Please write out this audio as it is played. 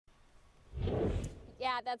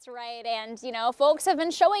That's right. And, you know, folks have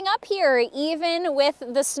been showing up here even with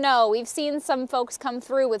the snow. We've seen some folks come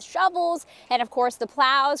through with shovels and, of course, the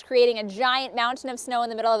plows, creating a giant mountain of snow in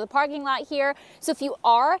the middle of the parking lot here. So if you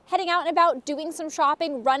are heading out and about doing some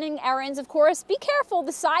shopping, running errands, of course, be careful.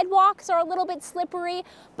 The sidewalks are a little bit slippery,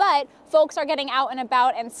 but folks are getting out and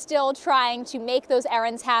about and still trying to make those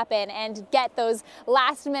errands happen and get those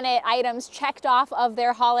last-minute items checked off of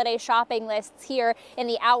their holiday shopping lists here in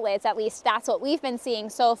the outlets. At least that's what we've been seeing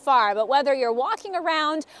so far. But whether you're walking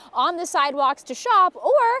around on the sidewalks to shop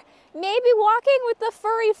or maybe walking with the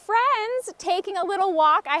furry friends, taking a little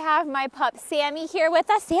walk, I have my pup Sammy here with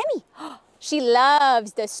us. Sammy, she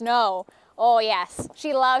loves the snow. Oh yes,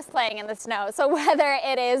 she loves playing in the snow. So whether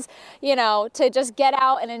it is, you know, to just get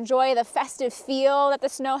out and enjoy the festive feel that the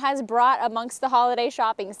snow has brought amongst the holiday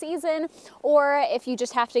shopping season, or if you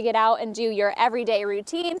just have to get out and do your everyday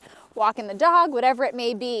routine, walking the dog, whatever it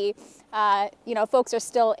may be, you know, folks are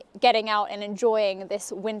still getting out and enjoying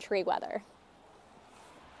this wintry weather.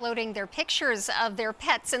 Loading their pictures of their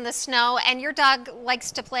pets in the snow, and your dog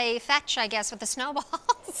likes to play fetch, I guess, with the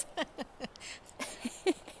snowballs.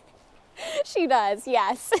 She does,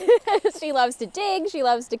 yes. She loves to dig, she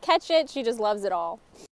loves to catch it, she just loves it all.